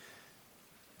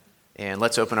And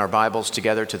let's open our Bibles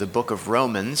together to the book of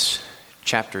Romans,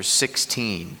 chapter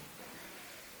 16.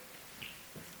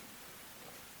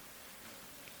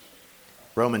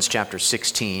 Romans chapter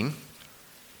 16.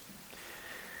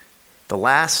 The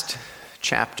last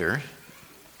chapter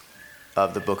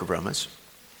of the book of Romans.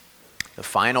 The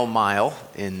final mile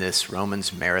in this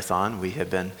Romans marathon we have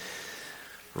been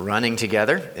running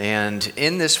together. And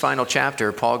in this final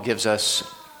chapter, Paul gives us,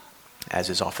 as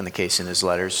is often the case in his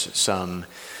letters, some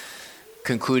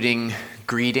concluding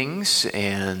greetings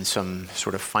and some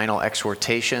sort of final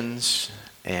exhortations,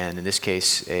 and in this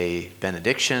case, a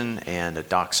benediction and a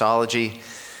doxology,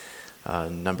 a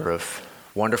number of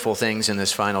wonderful things in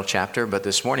this final chapter. But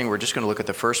this morning, we're just going to look at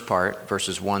the first part,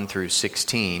 verses 1 through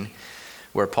 16,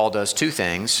 where Paul does two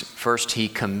things. First, he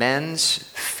commends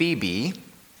Phoebe,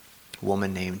 a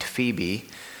woman named Phoebe,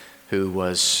 who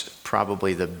was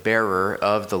probably the bearer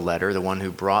of the letter, the one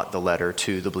who brought the letter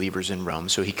to the believers in Rome.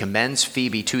 So he commends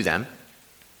Phoebe to them.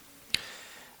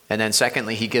 And then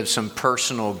secondly, he gives some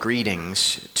personal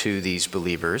greetings to these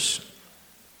believers,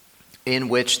 in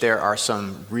which there are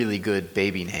some really good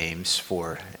baby names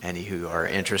for any who are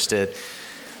interested.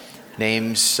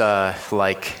 Names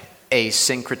like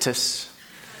Asyncritus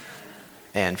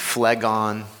and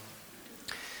Phlegon.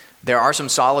 There are some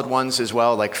solid ones as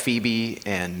well, like Phoebe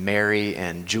and Mary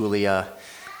and Julia.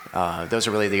 Those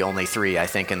are really the only three, I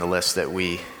think, in the list that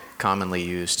we commonly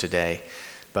use today.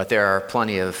 But there are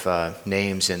plenty of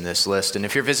names in this list. And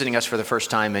if you're visiting us for the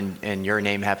first time and your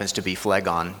name happens to be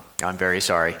Phlegon, I'm very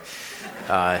sorry.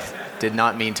 Did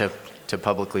not mean to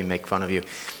publicly make fun of you.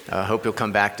 Hope you'll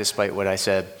come back despite what I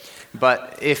said.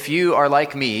 But if you are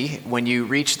like me, when you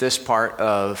reach this part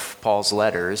of Paul's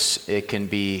letters, it can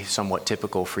be somewhat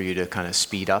typical for you to kind of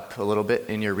speed up a little bit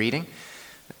in your reading.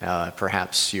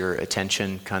 Perhaps your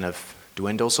attention kind of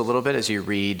dwindles a little bit as you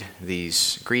read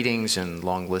these greetings and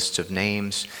long lists of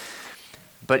names.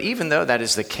 But even though that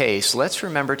is the case, let's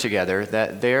remember together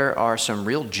that there are some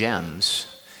real gems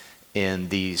in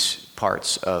these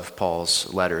parts of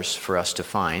Paul's letters for us to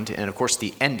find. And of course,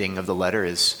 the ending of the letter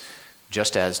is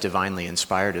just as divinely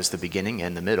inspired as the beginning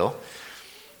and the middle.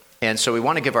 And so we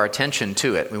want to give our attention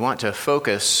to it. We want to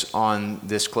focus on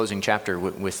this closing chapter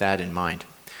with that in mind.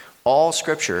 All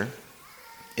Scripture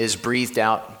is breathed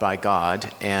out by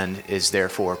God and is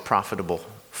therefore profitable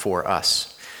for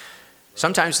us.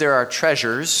 Sometimes there are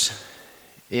treasures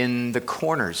in the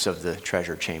corners of the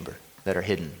treasure chamber that are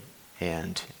hidden,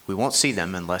 and we won't see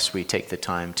them unless we take the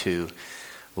time to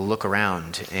look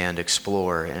around and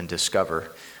explore and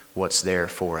discover what's there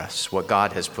for us, what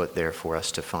God has put there for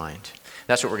us to find.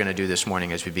 That's what we're going to do this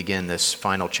morning as we begin this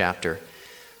final chapter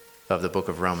of the book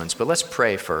of Romans. But let's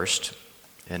pray first,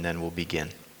 and then we'll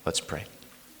begin. Let's pray.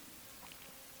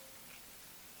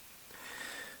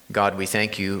 God, we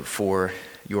thank you for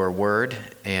your word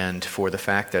and for the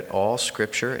fact that all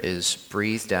Scripture is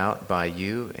breathed out by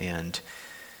you and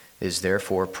is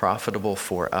therefore profitable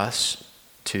for us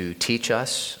to teach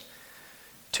us,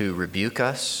 to rebuke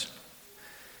us,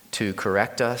 to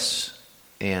correct us,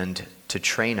 and to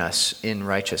train us in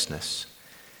righteousness,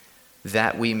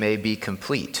 that we may be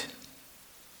complete,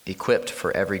 equipped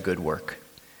for every good work.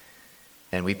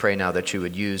 And we pray now that you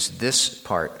would use this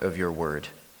part of your word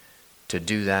to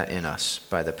do that in us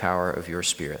by the power of your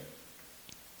Spirit,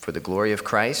 for the glory of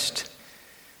Christ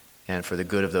and for the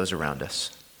good of those around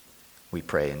us. We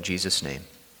pray in Jesus' name,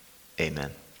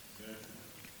 amen.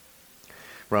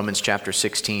 Romans chapter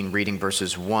 16, reading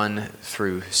verses 1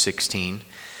 through 16.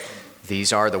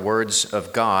 These are the words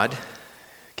of God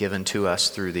given to us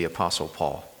through the Apostle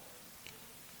Paul.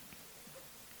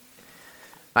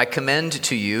 I commend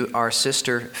to you our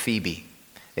sister Phoebe,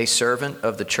 a servant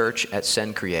of the church at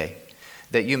Cenchreae,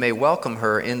 that you may welcome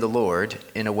her in the Lord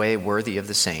in a way worthy of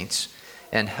the saints,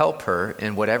 and help her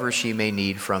in whatever she may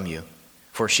need from you,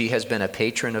 for she has been a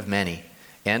patron of many,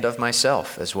 and of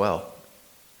myself as well.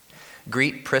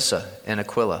 Greet Prisca and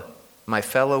Aquila, my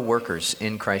fellow workers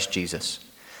in Christ Jesus,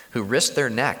 who risked their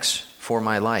necks for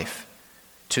my life,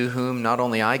 to whom not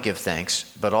only I give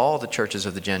thanks, but all the churches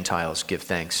of the Gentiles give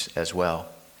thanks as well.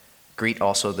 Greet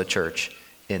also the church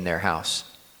in their house.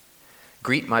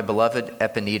 Greet my beloved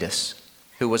Epaenetus,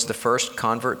 who was the first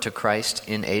convert to Christ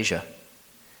in Asia.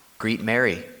 Greet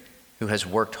Mary, who has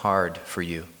worked hard for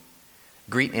you.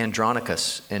 Greet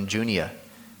Andronicus and Junia,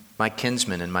 my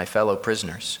kinsmen and my fellow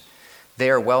prisoners. They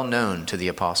are well known to the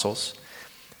apostles,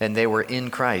 and they were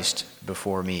in Christ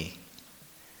before me.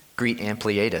 Greet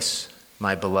Ampliatus,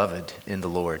 my beloved in the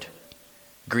Lord.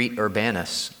 Greet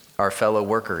Urbanus, our fellow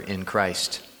worker in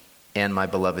Christ, and my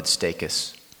beloved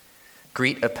Stachys.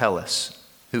 Greet Apelles,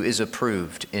 who is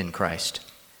approved in Christ.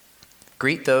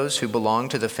 Greet those who belong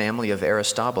to the family of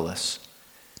Aristobulus.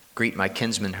 Greet my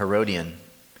kinsman Herodion.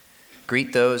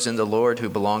 Greet those in the Lord who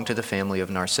belong to the family of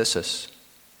Narcissus.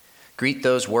 Greet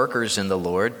those workers in the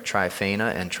Lord,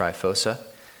 Tryphena and Tryphosa.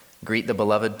 Greet the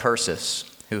beloved Persis,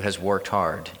 who has worked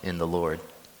hard in the Lord.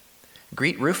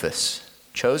 Greet Rufus,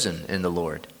 chosen in the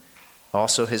Lord,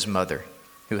 also his mother,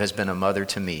 who has been a mother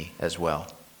to me as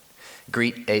well.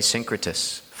 Greet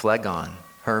Asyncritus, Phlegon,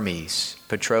 Hermes,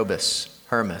 Petrobus,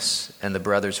 Hermas, and the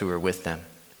brothers who are with them.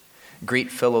 Greet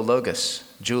Philologus,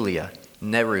 Julia,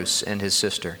 Nerus and his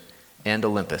sister, and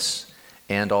Olympus,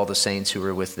 and all the saints who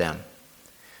are with them.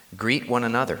 Greet one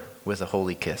another with a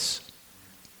holy kiss.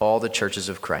 All the churches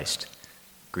of Christ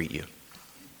greet you.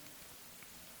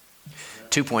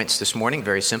 2 points this morning,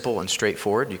 very simple and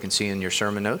straightforward. You can see in your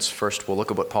sermon notes. First, we'll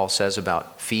look at what Paul says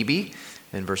about Phoebe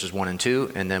in verses 1 and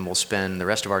 2, and then we'll spend the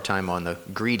rest of our time on the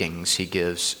greetings he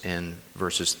gives in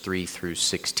verses 3 through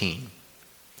 16.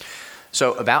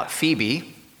 So about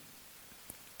Phoebe,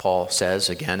 Paul says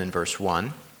again in verse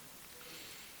 1,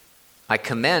 I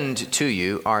commend to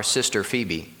you our sister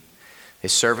Phoebe, a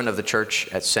servant of the church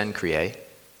at Cenchreae,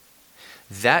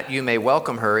 that you may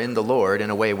welcome her in the Lord in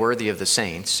a way worthy of the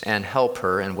saints, and help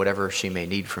her in whatever she may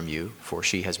need from you, for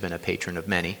she has been a patron of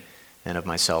many, and of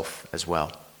myself as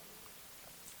well.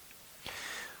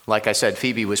 Like I said,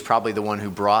 Phoebe was probably the one who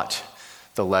brought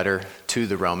the letter to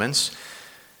the Romans.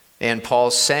 And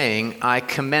Paul's saying, I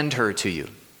commend her to you.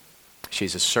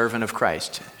 She's a servant of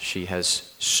Christ. She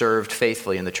has served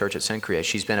faithfully in the church at Cenchreae.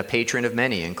 She's been a patron of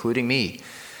many, including me.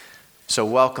 So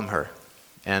welcome her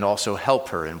and also help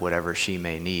her in whatever she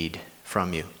may need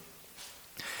from you.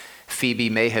 Phoebe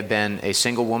may have been a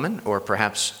single woman or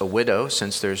perhaps a widow,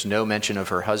 since there's no mention of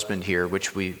her husband here,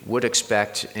 which we would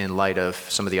expect in light of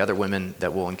some of the other women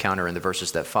that we'll encounter in the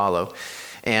verses that follow.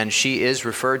 And she is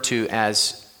referred to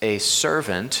as a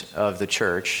servant of the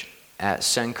church at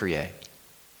Cenchreae.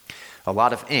 A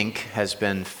lot of ink has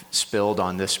been spilled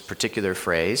on this particular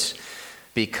phrase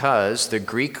because the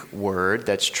Greek word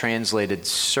that's translated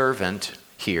servant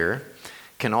here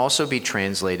can also be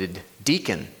translated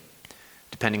deacon,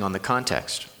 depending on the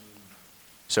context.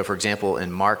 So, for example,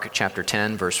 in Mark chapter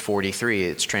 10, verse 43,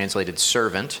 it's translated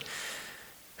servant.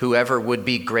 Whoever would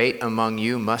be great among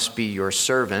you must be your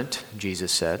servant,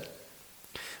 Jesus said.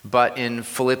 But in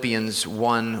Philippians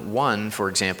 1:1, for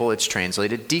example, it's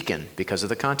translated deacon because of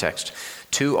the context.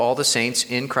 To all the saints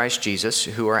in Christ Jesus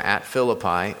who are at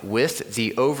Philippi with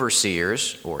the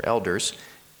overseers or elders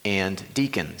and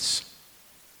deacons.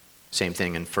 Same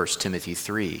thing in 1 Timothy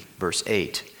 3, verse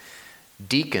 8.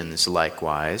 Deacons,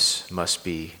 likewise, must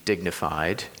be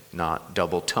dignified, not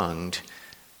double-tongued,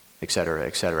 etc.,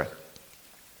 etc.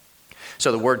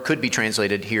 So the word could be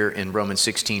translated here in Romans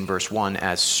 16, verse 1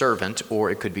 as servant, or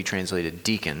it could be translated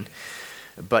deacon.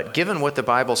 But given what the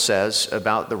Bible says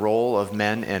about the role of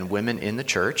men and women in the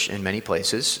church in many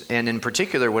places, and in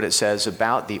particular what it says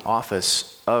about the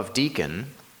office of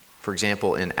deacon, for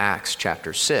example, in Acts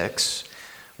chapter 6,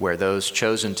 where those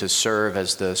chosen to serve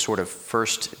as the sort of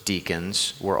first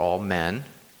deacons were all men,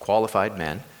 qualified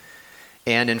men.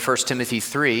 And in 1 Timothy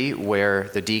 3, where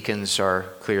the deacons are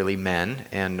clearly men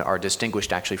and are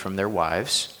distinguished actually from their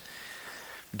wives.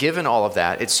 Given all of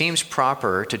that, it seems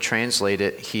proper to translate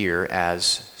it here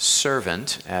as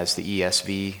servant, as the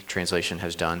ESV translation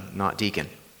has done, not deacon.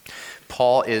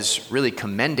 Paul is really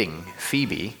commending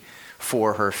Phoebe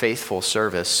for her faithful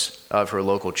service of her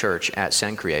local church at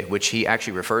Cenchreae, which he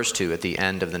actually refers to at the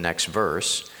end of the next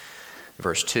verse,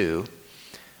 verse 2.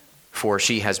 For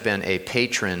she has been a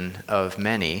patron of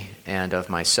many and of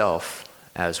myself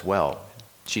as well.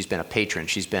 She's been a patron.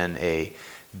 She's been a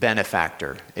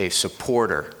benefactor, a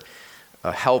supporter,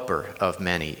 a helper of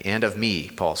many and of me,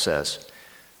 Paul says.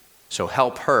 So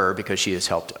help her because she has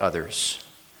helped others.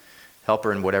 Help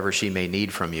her in whatever she may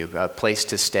need from you. A place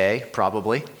to stay,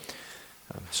 probably.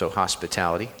 So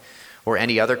hospitality. Or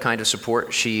any other kind of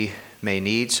support she may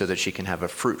need so that she can have a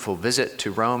fruitful visit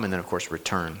to Rome and then, of course,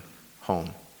 return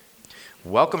home.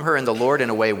 Welcome her in the Lord in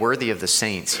a way worthy of the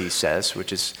saints, he says,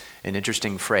 which is an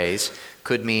interesting phrase.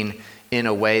 Could mean in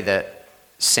a way that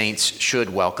saints should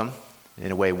welcome,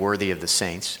 in a way worthy of the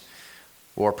saints,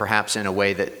 or perhaps in a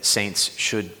way that saints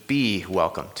should be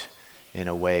welcomed, in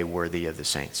a way worthy of the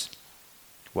saints.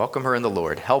 Welcome her in the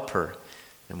Lord. Help her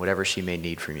in whatever she may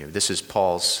need from you. This is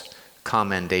Paul's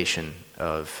commendation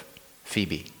of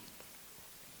Phoebe.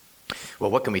 Well,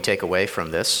 what can we take away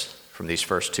from this, from these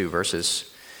first two verses?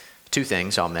 Two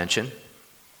things I'll mention.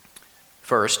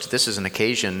 First, this is an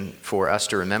occasion for us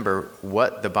to remember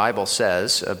what the Bible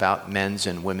says about men's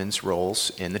and women's roles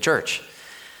in the church.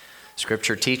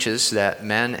 Scripture teaches that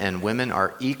men and women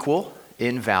are equal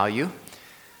in value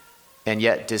and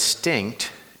yet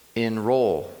distinct in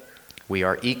role. We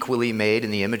are equally made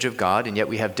in the image of God, and yet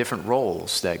we have different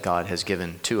roles that God has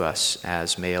given to us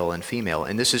as male and female.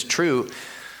 And this is true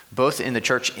both in the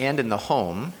church and in the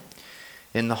home.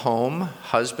 In the home,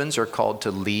 husbands are called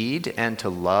to lead and to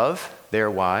love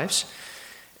their wives,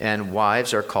 and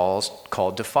wives are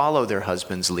called to follow their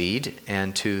husband's lead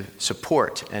and to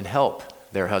support and help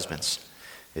their husbands.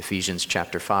 Ephesians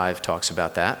chapter 5 talks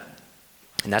about that.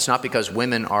 And that's not because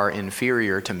women are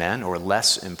inferior to men or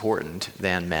less important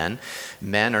than men.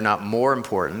 Men are not more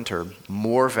important or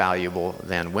more valuable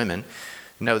than women.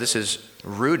 No, this is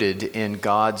rooted in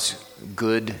God's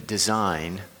good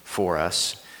design for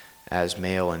us as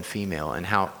male and female, and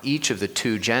how each of the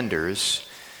two genders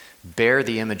bear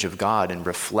the image of God and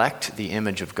reflect the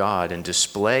image of God and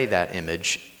display that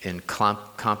image in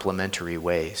complementary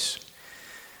ways.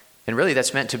 And really,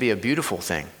 that's meant to be a beautiful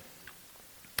thing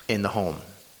in the home,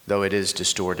 though it is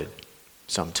distorted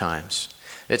sometimes.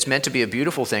 It's meant to be a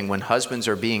beautiful thing when husbands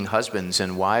are being husbands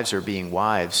and wives are being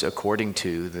wives according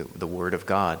to the Word of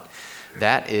God.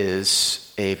 That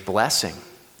is a blessing.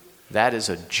 That is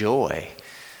a joy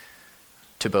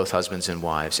to both husbands and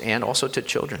wives, and also to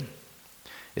children.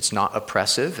 It's not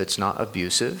oppressive. It's not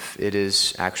abusive. It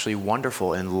is actually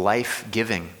wonderful and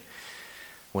life-giving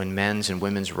when men's and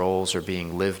women's roles are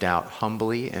being lived out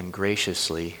humbly and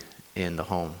graciously in the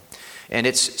home. And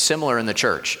it's similar in the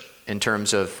church in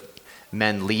terms of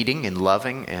men leading and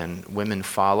loving and women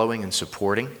following and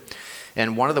supporting.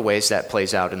 And one of the ways that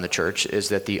plays out in the church is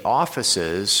that the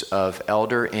offices of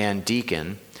elder and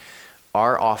deacon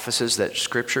are offices that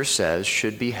Scripture says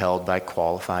should be held by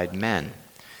qualified men,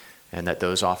 and that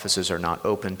those offices are not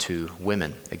open to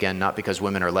women. Again, not because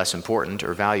women are less important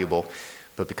or valuable,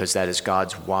 but because that is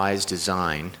God's wise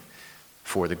design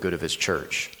for the good of his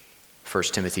church. 1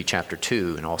 Timothy chapter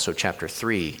 2 and also chapter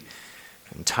 3,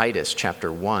 and Titus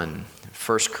chapter 1,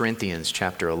 1 Corinthians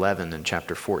chapter 11 and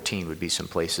chapter 14 would be some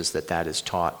places that is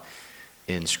taught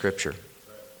in Scripture.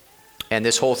 And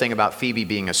this whole thing about Phoebe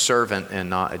being a servant and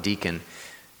not a deacon,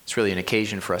 it's really an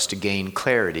occasion for us to gain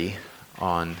clarity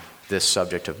on this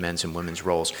subject of men's and women's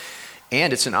roles.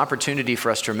 And it's an opportunity for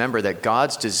us to remember that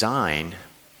God's design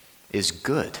is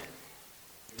good.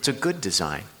 It's a good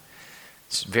design.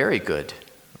 It's very good.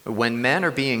 When men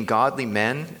are being godly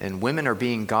men and women are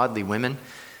being godly women,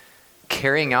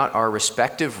 carrying out our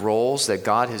respective roles that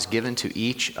God has given to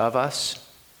each of us,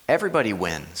 everybody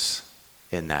wins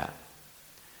in that.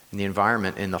 And the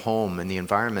environment in the home and the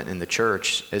environment in the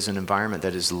church is an environment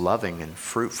that is loving and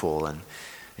fruitful and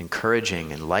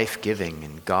encouraging and life-giving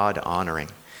and God-honoring.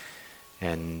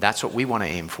 And that's what we want to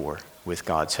aim for with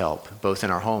God's help, both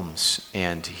in our homes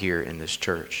and here in this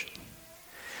church.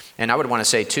 And I would want to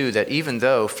say, too, that even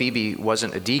though Phoebe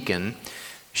wasn't a deacon,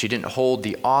 she didn't hold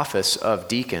the office of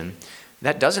deacon,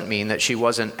 that doesn't mean that she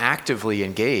wasn't actively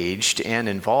engaged and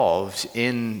involved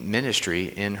in ministry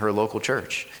in her local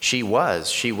church. She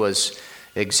was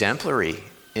exemplary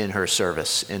in her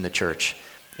service in the church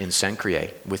in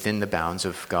Cenchreae, within the bounds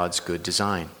of God's good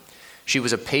design. She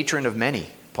was a patron of many,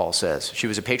 Paul says. She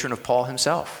was a patron of Paul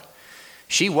himself.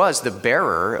 She was the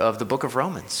bearer of the book of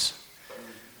Romans.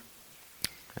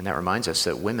 And that reminds us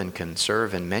that women can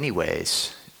serve in many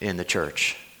ways in the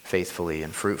church, faithfully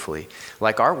and fruitfully,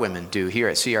 like our women do here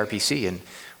at CRPC. And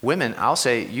women, I'll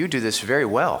say, you do this very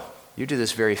well. You do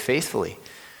this very faithfully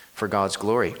for God's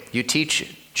glory. You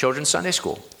teach children's Sunday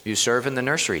school. You serve in the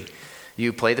nursery.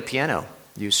 You play the piano.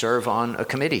 You serve on a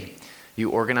committee. You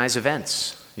organize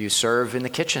events. You serve in the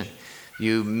kitchen.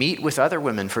 You meet with other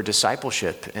women for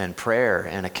discipleship and prayer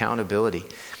and accountability.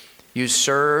 You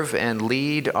serve and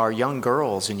lead our young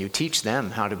girls, and you teach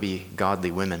them how to be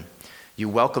godly women. You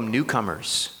welcome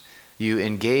newcomers. You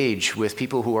engage with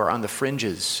people who are on the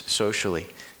fringes socially.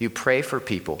 You pray for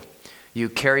people. You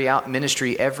carry out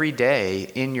ministry every day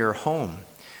in your home,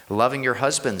 loving your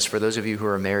husbands for those of you who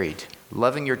are married,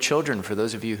 loving your children for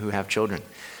those of you who have children.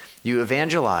 You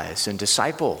evangelize and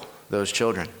disciple those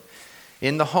children.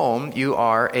 In the home, you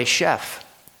are a chef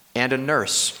and a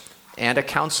nurse and a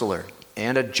counselor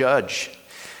and a judge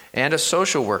and a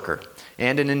social worker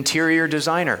and an interior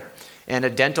designer and a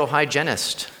dental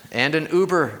hygienist and an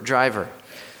Uber driver.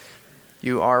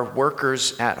 You are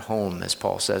workers at home, as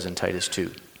Paul says in Titus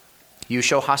 2. You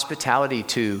show hospitality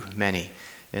to many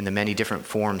in the many different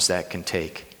forms that can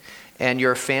take. And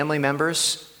your family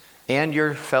members and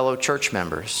your fellow church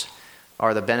members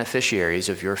are the beneficiaries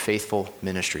of your faithful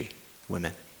ministry,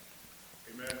 women.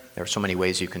 Amen. There are so many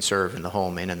ways you can serve in the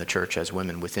home and in the church as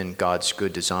women within God's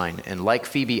good design. And like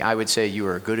Phoebe, I would say you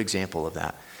are a good example of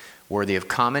that, worthy of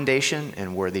commendation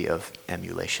and worthy of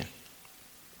emulation.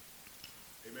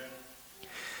 Amen.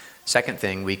 Second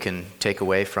thing we can take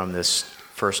away from this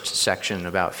first section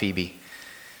about Phoebe,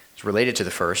 it's related to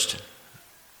the first,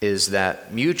 is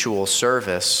that mutual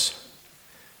service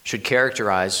should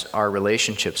characterize our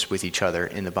relationships with each other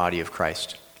in the body of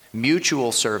Christ.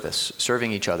 Mutual service,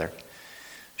 serving each other,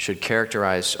 should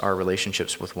characterize our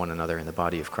relationships with one another in the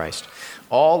body of Christ.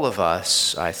 All of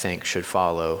us, I think, should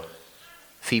follow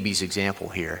Phoebe's example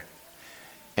here,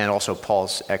 and also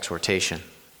Paul's exhortation.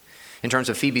 In terms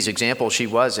of Phoebe's example, she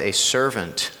was a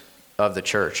servant of the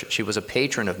church. She was a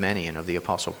patron of many and of the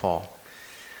Apostle Paul.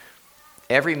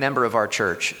 Every member of our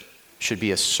church should be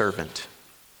a servant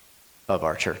of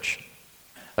our church,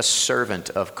 a servant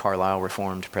of Carlisle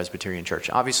Reformed Presbyterian Church.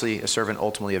 Obviously, a servant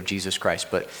ultimately of Jesus Christ,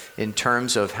 but in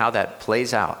terms of how that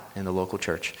plays out in the local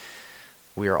church,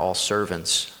 we are all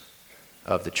servants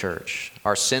of the church.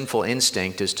 Our sinful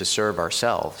instinct is to serve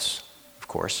ourselves, of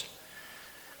course,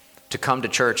 to come to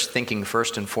church thinking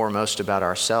first and foremost about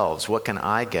ourselves. What can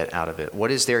I get out of it?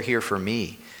 What is there here for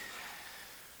me?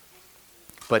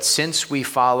 But since we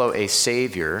follow a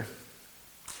Savior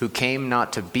who came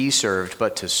not to be served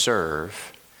but to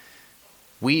serve,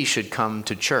 we should come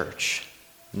to church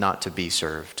not to be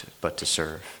served but to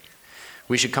serve.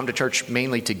 We should come to church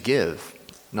mainly to give,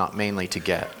 not mainly to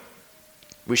get.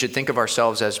 We should think of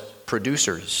ourselves as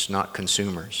producers, not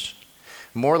consumers.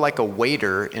 More like a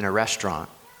waiter in a restaurant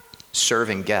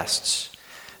serving guests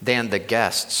than the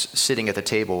guests sitting at the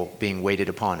table being waited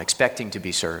upon, expecting to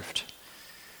be served.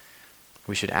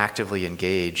 We should actively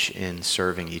engage in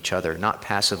serving each other, not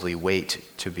passively wait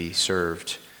to be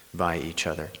served by each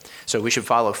other. So we should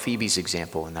follow Phoebe's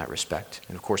example in that respect,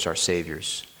 and of course our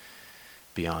Savior's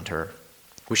beyond her.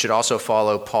 We should also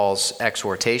follow Paul's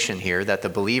exhortation here that the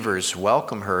believers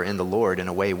welcome her in the Lord in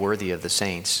a way worthy of the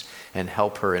saints and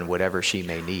help her in whatever she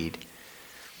may need.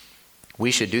 We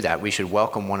should do that. We should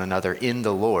welcome one another in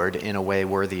the Lord in a way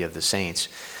worthy of the saints,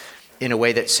 in a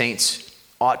way that saints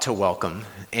ought to welcome,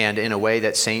 and in a way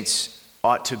that saints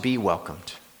ought to be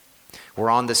welcomed.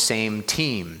 We're on the same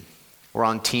team. We're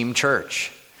on Team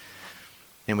Church.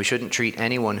 And we shouldn't treat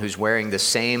anyone who's wearing the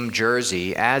same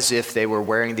jersey as if they were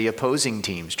wearing the opposing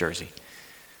team's jersey.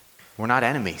 We're not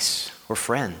enemies. We're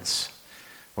friends.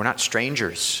 We're not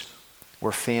strangers.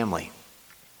 We're family.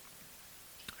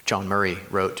 John Murray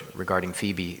wrote regarding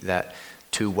Phoebe that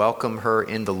to welcome her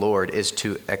in the Lord is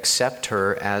to accept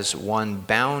her as one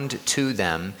bound to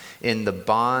them in the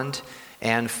bond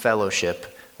and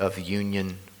fellowship of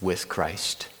union with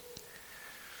Christ.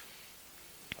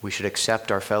 We should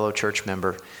accept our fellow church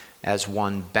member as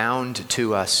one bound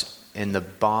to us in the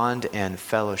bond and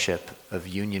fellowship of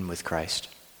union with Christ.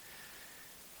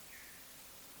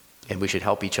 And we should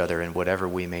help each other in whatever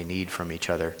we may need from each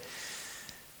other,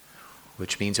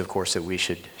 which means, of course, that we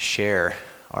should share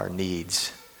our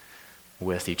needs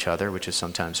with each other, which is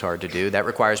sometimes hard to do. That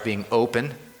requires being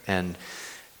open and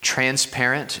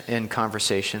transparent in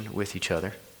conversation with each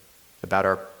other about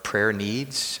our prayer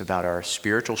needs, about our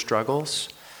spiritual struggles,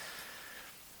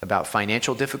 about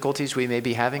financial difficulties we may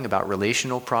be having, about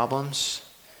relational problems,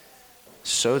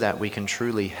 so that we can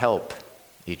truly help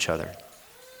each other.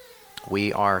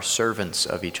 We are servants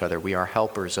of each other. We are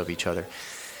helpers of each other.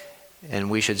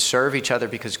 And we should serve each other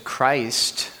because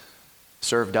Christ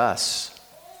served us.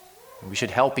 We should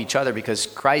help each other because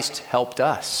Christ helped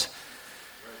us.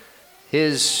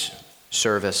 His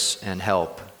service and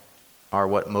help are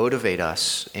what motivate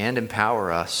us and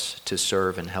empower us to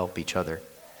serve and help each other.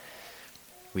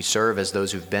 We serve as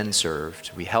those who've been served.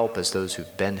 We help as those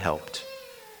who've been helped.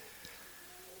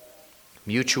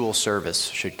 Mutual service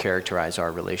should characterize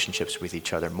our relationships with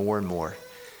each other more and more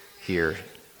here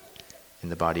in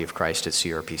the body of Christ at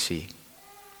CRPC.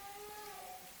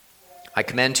 I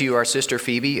commend to you our sister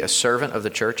Phoebe, a servant of the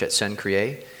church at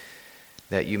Cenchreae,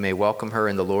 that you may welcome her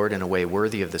in the Lord in a way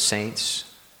worthy of the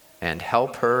saints, and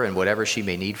help her in whatever she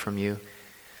may need from you,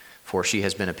 for she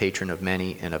has been a patron of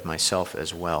many and of myself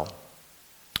as well.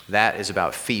 That is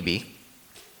about Phoebe.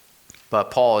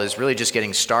 But Paul is really just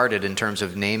getting started in terms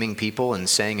of naming people and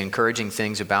saying encouraging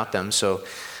things about them. So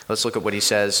let's look at what he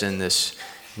says in this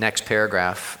next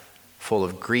paragraph full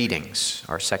of greetings,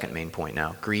 our second main point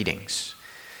now, greetings.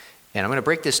 And I'm going to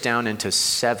break this down into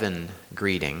 7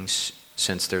 greetings,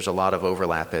 since there's a lot of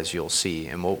overlap, as you'll see,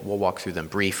 and we'll walk through them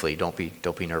briefly. Don't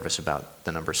be nervous about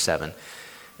the number 7.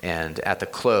 And at the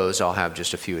close, I'll have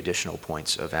just a few additional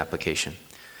points of application.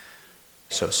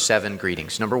 So 7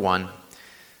 greetings. Number 1,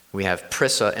 we have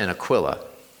Prisca and Aquila.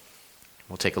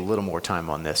 We'll take a little more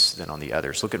time on this than on the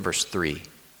others. Look at verse 3.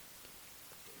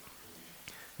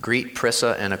 Greet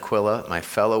Prisca and Aquila, my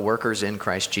fellow workers in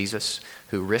Christ Jesus,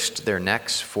 who risked their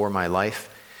necks for my life.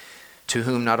 to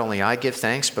whom not only I give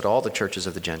thanks, but all the churches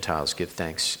of the Gentiles give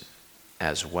thanks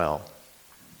as well.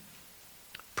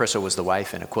 Prisca was the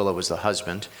wife and Aquila was the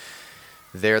husband.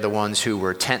 They're the ones who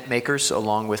were tent makers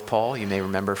along with Paul, you may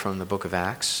remember from the book of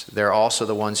Acts. They're also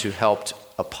the ones who helped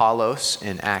Apollos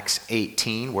in Acts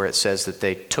 18, where it says that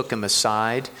they took him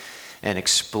aside and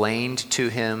explained to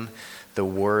him the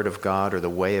word of God or the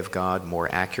way of God more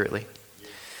accurately.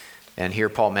 And here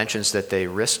Paul mentions that they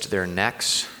risked their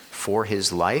necks for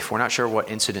his life. We're not sure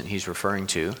what incident he's referring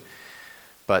to,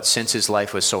 but since his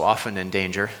life was so often in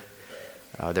danger,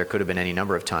 there could have been any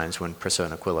number of times when Prisca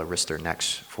and Aquila risked their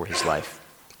necks for his life.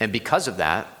 And because of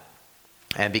that,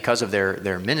 and because of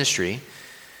their ministry,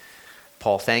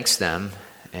 Paul thanks them,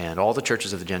 and all the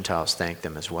churches of the Gentiles thank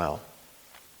them as well.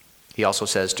 He also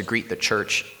says to greet the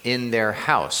church in their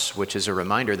house, which is a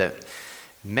reminder that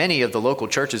many of the local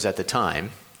churches at the time,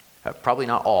 probably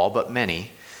not all, but many,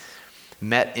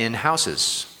 met in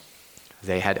houses.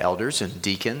 They had elders and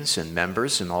deacons and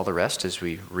members and all the rest, as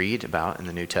we read about in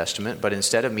the New Testament. But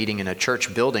instead of meeting in a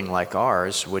church building like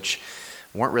ours, which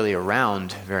weren't really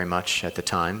around very much at the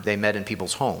time, they met in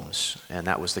people's homes. And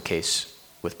that was the case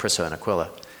with Prisca and Aquila.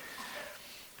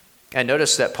 And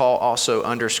notice that Paul also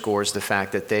underscores the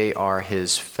fact that they are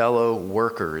his fellow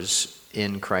workers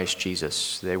in Christ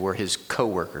Jesus. They were his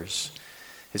co-workers,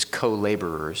 his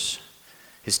co-laborers,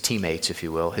 his teammates, if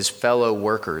you will, his fellow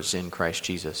workers in Christ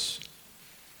Jesus.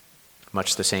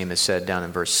 Much the same is said down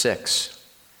in verse 6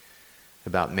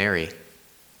 about Mary.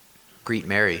 Greet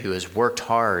Mary, who has worked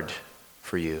hard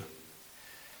for you.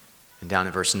 And down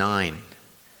in verse 9,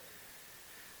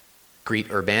 greet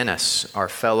Urbanus, our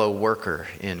fellow worker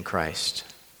in Christ.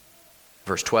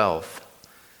 Verse 12,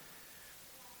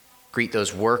 greet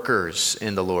those workers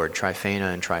in the Lord, Tryphena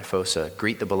and Tryphosa.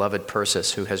 Greet the beloved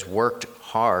Persis, who has worked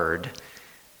hard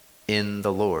in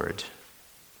the Lord.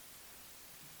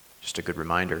 Just a good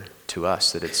reminder to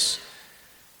us that it's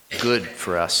good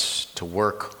for us to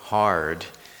work hard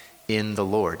in the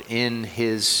Lord, in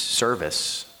his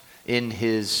service, in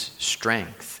his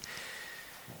strength.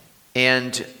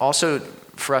 And also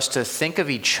for us to think of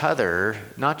each other,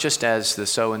 not just as the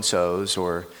so-and-sos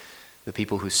or the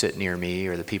people who sit near me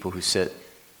or the people who sit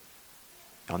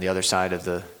on the other side of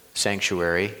the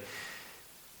sanctuary,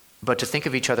 but to think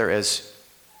of each other as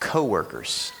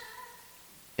co-workers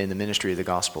in the ministry of the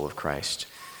gospel of Christ,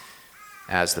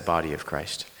 as the body of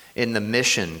Christ, in the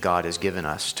mission God has given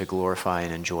us to glorify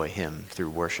and enjoy him through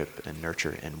worship and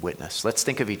nurture and witness. Let's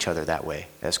think of each other that way,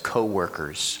 as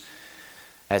co-workers,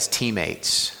 as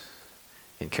teammates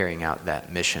in carrying out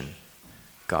that mission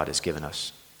God has given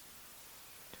us.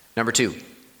 Number 2,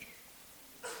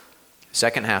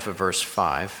 second half of verse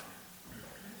 5.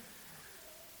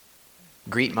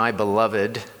 Greet my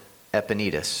beloved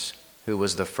Epaenetus, who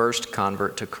was the first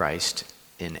convert to Christ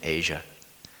in Asia.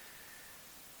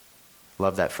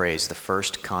 Love that phrase, the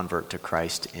first convert to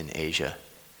Christ in Asia.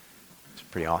 It's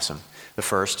pretty awesome. The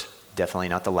first, definitely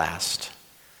not the last.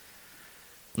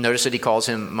 Notice that he calls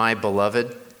him my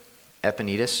beloved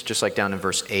Epaenetus, just like down in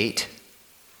verse 8.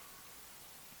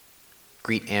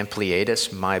 Greet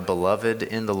Ampliatus, my beloved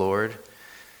in the Lord.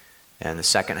 And the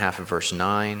second half of verse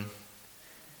 9.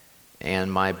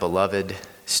 And my beloved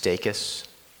Stachys.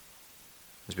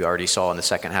 As we already saw in the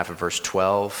second half of verse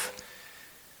 12.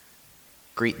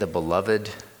 Greet the beloved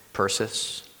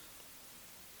Persis.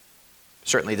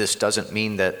 Certainly this doesn't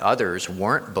mean that others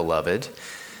weren't beloved,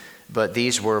 but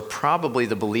these were probably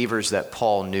the believers that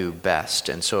Paul knew best,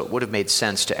 and so it would have made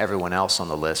sense to everyone else on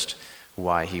the list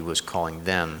why he was calling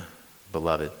them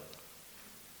beloved.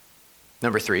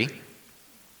 Number 3,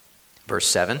 verse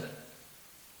 7.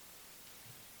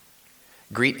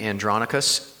 Greet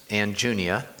Andronicus and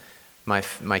Junia, my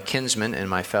kinsmen and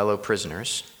my fellow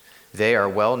prisoners. They are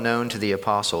well known to the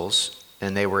apostles,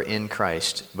 and they were in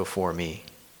Christ before me.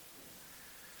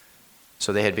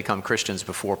 So they had become Christians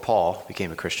before Paul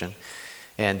became a Christian,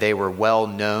 and they were well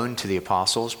known to the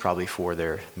apostles, probably for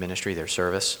their ministry, their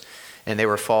service. And they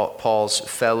were Paul's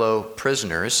fellow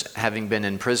prisoners, having been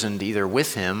imprisoned either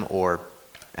with him or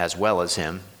as well as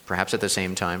him, perhaps at the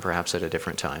same time, perhaps at a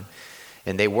different time.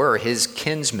 And they were his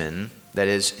kinsmen, that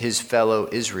is, his fellow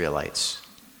Israelites.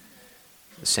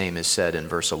 The same is said in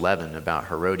verse 11 about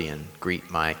Herodian. Greet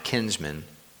my kinsman,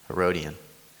 Herodian.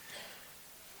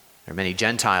 There are many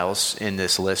Gentiles in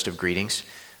this list of greetings.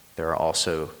 There are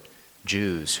also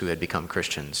Jews who had become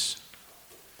Christians.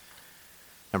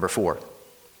 Number 4,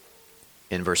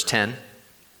 in verse 10,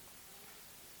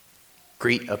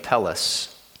 greet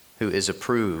Apelles, who is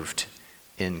approved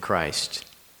in Christ,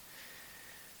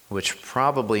 which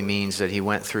probably means that he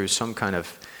went through some kind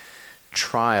of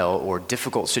trial or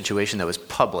difficult situation that was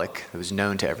public, that was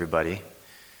known to everybody.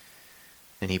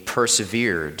 And he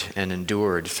persevered and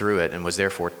endured through it and was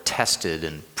therefore tested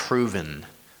and proven,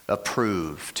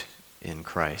 approved in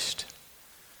Christ.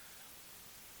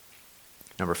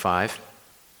 Number 5,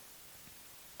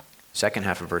 second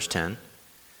half of verse 10.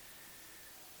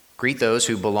 Greet those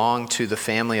who belong to the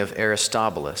family of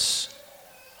Aristobulus.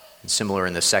 And similar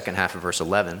in the second half of verse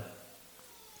 11.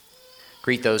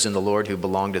 Greet those in the Lord who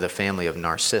belong to the family of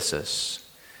Narcissus.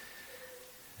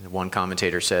 One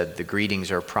commentator said, the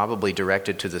greetings are probably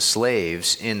directed to the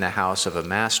slaves in the house of a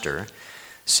master.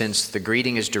 Since the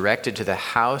greeting is directed to the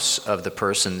house of the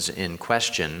persons in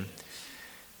question,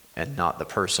 and not the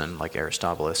person like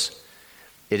Aristobulus,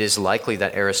 it is likely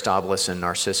that Aristobulus and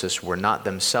Narcissus were not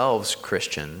themselves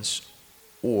Christians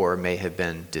or may have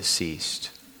been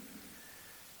deceased.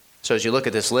 So as you look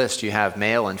at this list, you have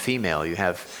male and female, you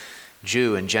have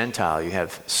Jew and Gentile, you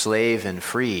have slave and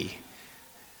free,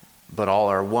 but all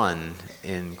are one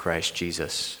in Christ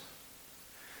Jesus.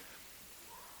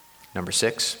 Number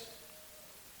 6,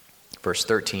 verse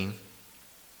 13.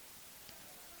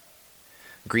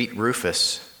 Greet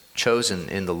Rufus, chosen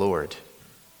in the Lord,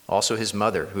 also his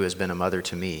mother, who has been a mother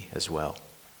to me as well.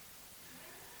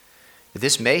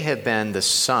 This may have been the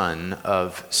son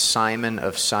of Simon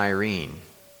of Cyrene.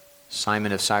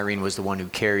 Simon of Cyrene was the one who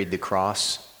carried the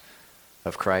cross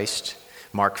of Christ.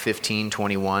 Mark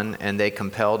 15:21, and they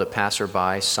compelled a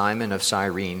passerby, Simon of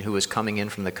Cyrene, who was coming in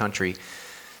from the country,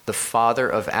 the father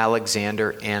of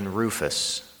Alexander and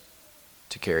Rufus,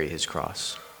 to carry his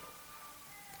cross.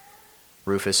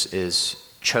 Rufus is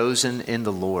chosen in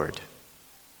the Lord,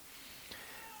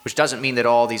 which doesn't mean that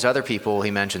all these other people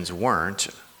he mentions weren't.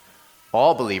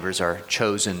 All believers are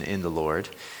chosen in the Lord,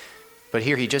 but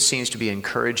here he just seems to be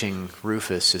encouraging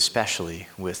Rufus especially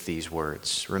with these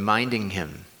words, reminding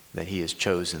him that he is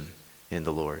chosen in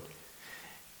the Lord.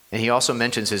 And he also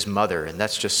mentions his mother, and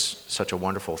that's just such a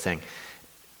wonderful thing,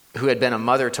 who had been a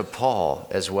mother to Paul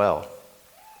as well.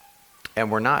 And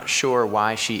we're not sure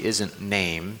why she isn't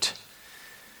named,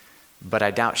 but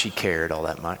I doubt she cared all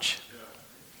that much.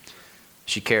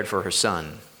 She cared for her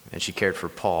son, and she cared for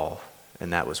Paul,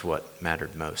 and that was what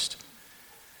mattered most.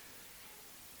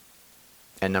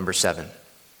 And number 7.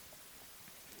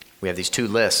 We have these two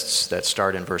lists that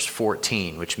start in verse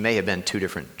 14, which may have been two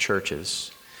different churches.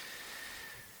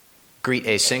 Greet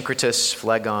Asyncritus,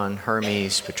 Phlegon,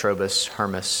 Hermes, Petrobus,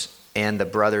 Hermas, and the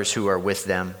brothers who are with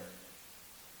them.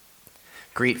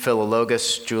 Greet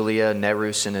Philologus, Julia,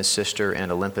 Nerus and his sister,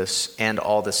 and Olympus, and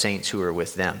all the saints who are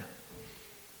with them.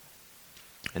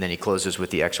 And then he closes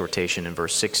with the exhortation in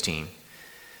verse 16.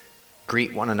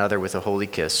 Greet one another with a holy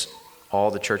kiss. All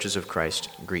the churches of Christ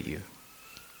greet you.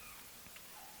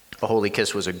 A holy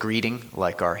kiss was a greeting,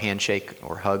 like our handshake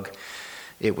or hug.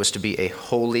 It was to be a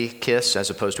holy kiss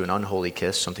as opposed to an unholy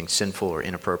kiss, something sinful or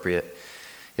inappropriate.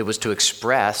 It was to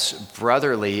express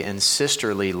brotherly and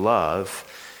sisterly love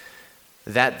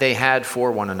that they had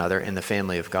for one another in the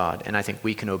family of God. And I think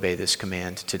we can obey this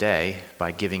command today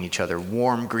by giving each other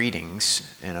warm greetings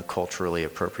in a culturally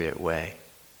appropriate way.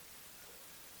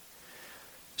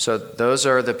 So those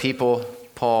are the people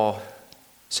Paul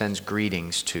sends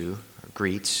greetings to, or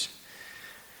greets.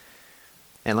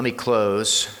 And let me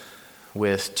close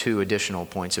with 2 additional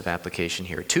points of application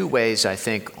here. 2 ways I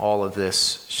think all of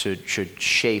this should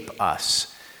shape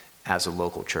us as a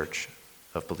local church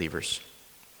of believers.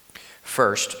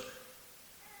 First,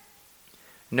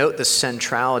 note the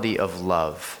centrality of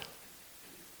love.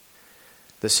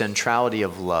 The centrality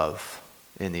of love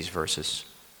in these verses.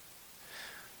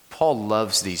 Paul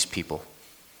loves these people.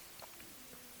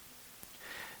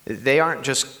 They aren't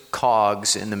just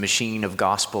cogs in the machine of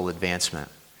gospel advancement.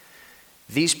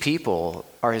 These people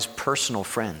are his personal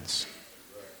friends,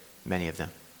 many of them.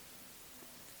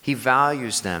 He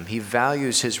values them. He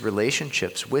values his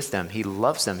relationships with them. He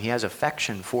loves them. He has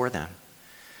affection for them.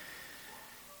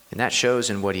 And that shows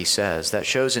in what he says. That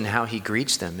shows in how he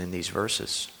greets them in these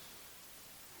verses.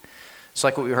 It's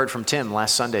like what we heard from Tim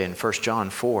last Sunday in 1 John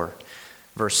 4,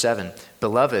 verse 7.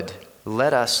 Beloved,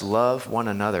 let us love one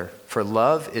another, for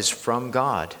love is from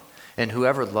God, and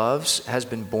whoever loves has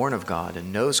been born of God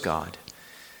and knows God.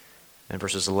 And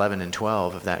verses 11 and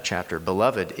 12 of that chapter,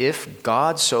 beloved, if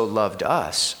God so loved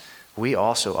us, we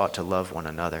also ought to love one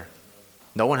another.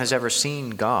 No one has ever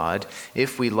seen God.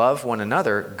 If we love one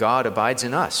another, God abides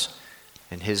in us,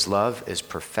 and his love is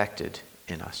perfected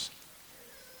in us.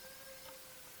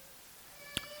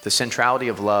 The centrality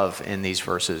of love in these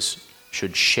verses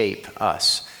should shape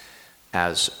us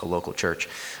as a local church.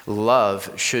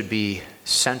 Love should be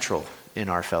central in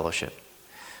our fellowship.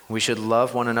 We should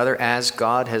love one another as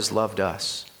God has loved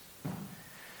us.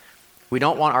 We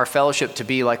don't want our fellowship to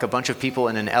be like a bunch of people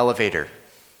in an elevator.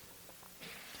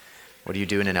 What do you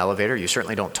do in an elevator? You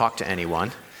certainly don't talk to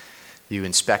anyone. You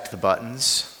inspect the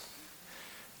buttons.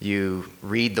 You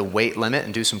read the weight limit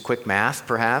and do some quick math,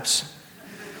 perhaps.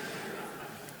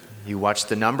 You watch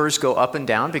the numbers go up and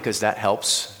down because that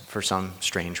helps for some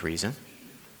strange reason.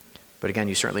 But again,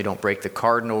 you certainly don't break the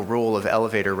cardinal rule of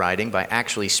elevator riding by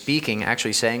actually speaking,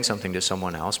 actually saying something to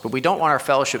someone else. But we don't want our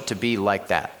fellowship to be like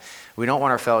that. We don't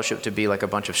want our fellowship to be like a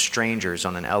bunch of strangers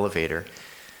on an elevator.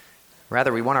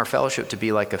 Rather, we want our fellowship to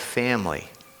be like a family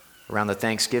around the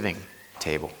Thanksgiving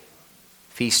table,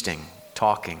 feasting,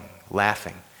 talking,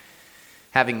 laughing,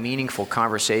 having meaningful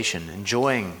conversation,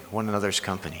 enjoying one another's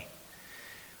company.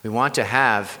 We want to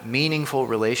have meaningful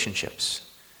relationships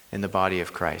in the body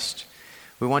of Christ.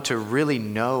 We want to really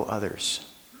know others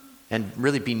and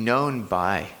really be known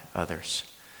by others.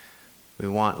 We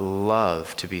want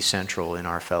love to be central in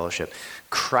our fellowship.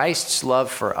 Christ's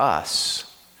love for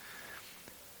us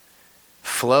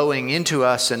flowing into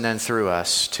us and then through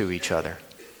us to each other.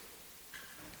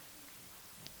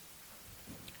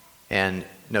 And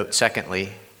note,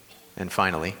 secondly and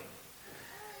finally,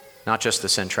 not just the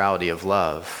centrality of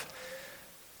love,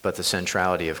 but the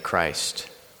centrality of Christ.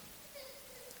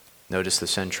 Notice the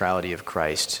centrality of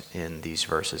Christ in these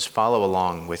verses. Follow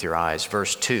along with your eyes.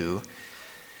 Verse 2,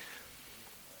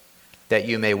 that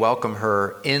you may welcome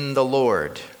her in the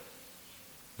Lord.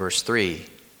 Verse 3,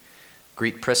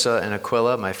 greet Prisca and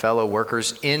Aquila, my fellow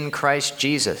workers in Christ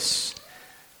Jesus.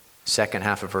 Second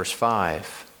half of verse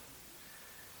 5.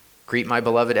 Greet my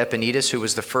beloved Epaenetus, who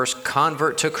was the first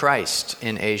convert to Christ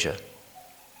in Asia.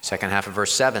 Second half of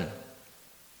verse 7.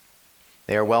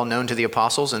 They are well known to the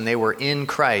apostles, and they were in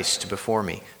Christ before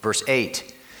me. Verse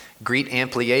 8. Greet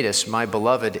Ampliatus, my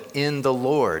beloved in the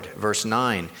Lord. Verse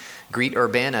 9. Greet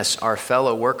Urbanus, our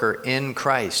fellow worker in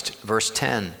Christ. Verse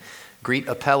 10. Greet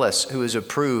Apelles, who is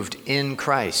approved in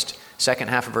Christ. Second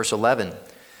half of verse 11.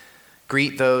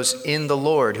 Greet those in the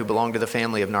Lord who belong to the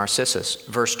family of Narcissus.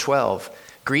 Verse 12.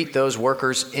 Greet those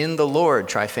workers in the Lord,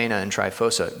 Tryphena and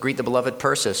Tryphosa. Greet the beloved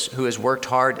Persis, who has worked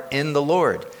hard in the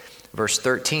Lord. Verse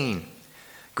 13.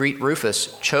 Greet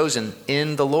Rufus, chosen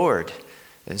in the Lord.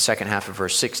 In the second half of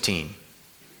verse 16.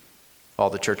 All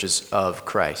the churches of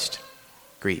Christ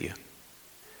greet you.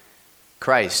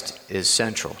 Christ is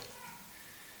central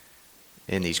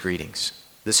in these greetings.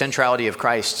 The centrality of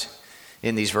Christ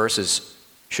in these verses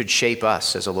should shape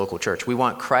us as a local church. We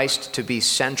want Christ to be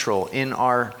central in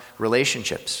our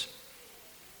relationships,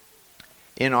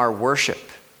 in our worship,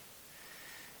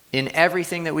 in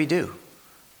everything that we do.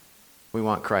 We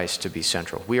want Christ to be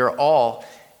central. We are all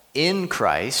in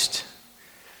Christ.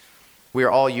 We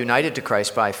are all united to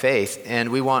Christ by faith, and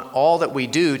we want all that we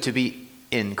do to be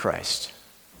in Christ.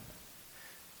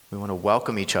 We want to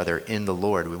welcome each other in the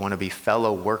Lord. We want to be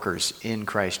fellow workers in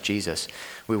Christ Jesus.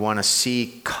 We want to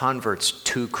see converts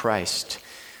to Christ.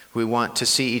 We want to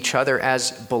see each other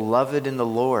as beloved in the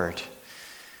Lord.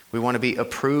 We want to be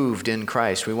approved in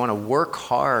Christ. We want to work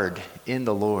hard in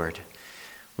the Lord.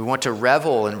 We want to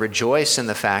revel and rejoice in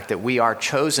the fact that we are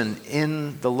chosen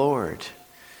in the Lord.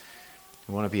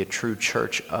 We want to be a true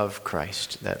church of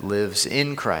Christ that lives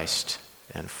in Christ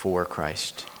and for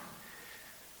Christ.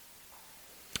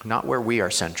 Not where we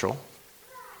are central,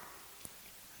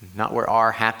 not where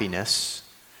our happiness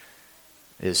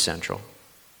is central,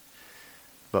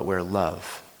 but where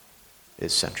love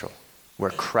is central,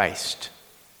 where Christ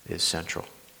is central.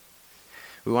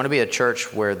 We want to be a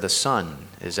church where the Son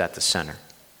is at the center,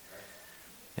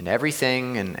 and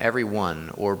everything and everyone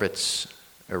orbits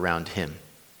around him,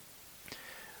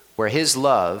 where his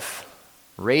love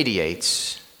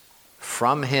radiates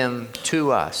from him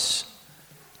to us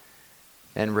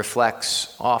and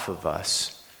reflects off of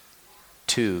us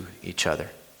to each other.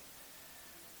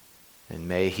 And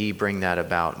may he bring that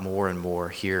about more and more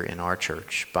here in our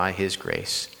church by his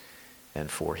grace and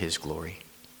for his glory.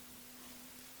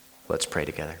 Let's pray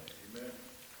together. Amen.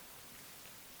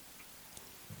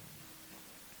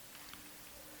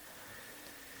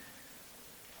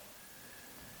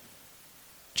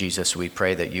 Jesus, we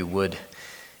pray that you would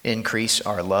increase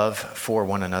our love for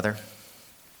one another.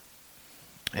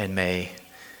 And may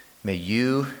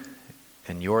you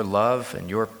and your love and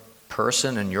your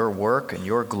person and your work and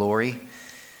your glory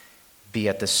be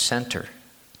at the center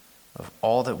of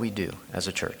all that we do as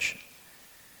a church.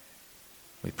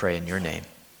 We pray in your name.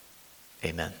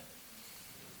 Amen.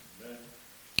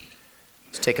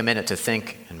 Let's take a minute to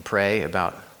think and pray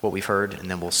about what we've heard,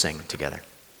 and then we'll sing together.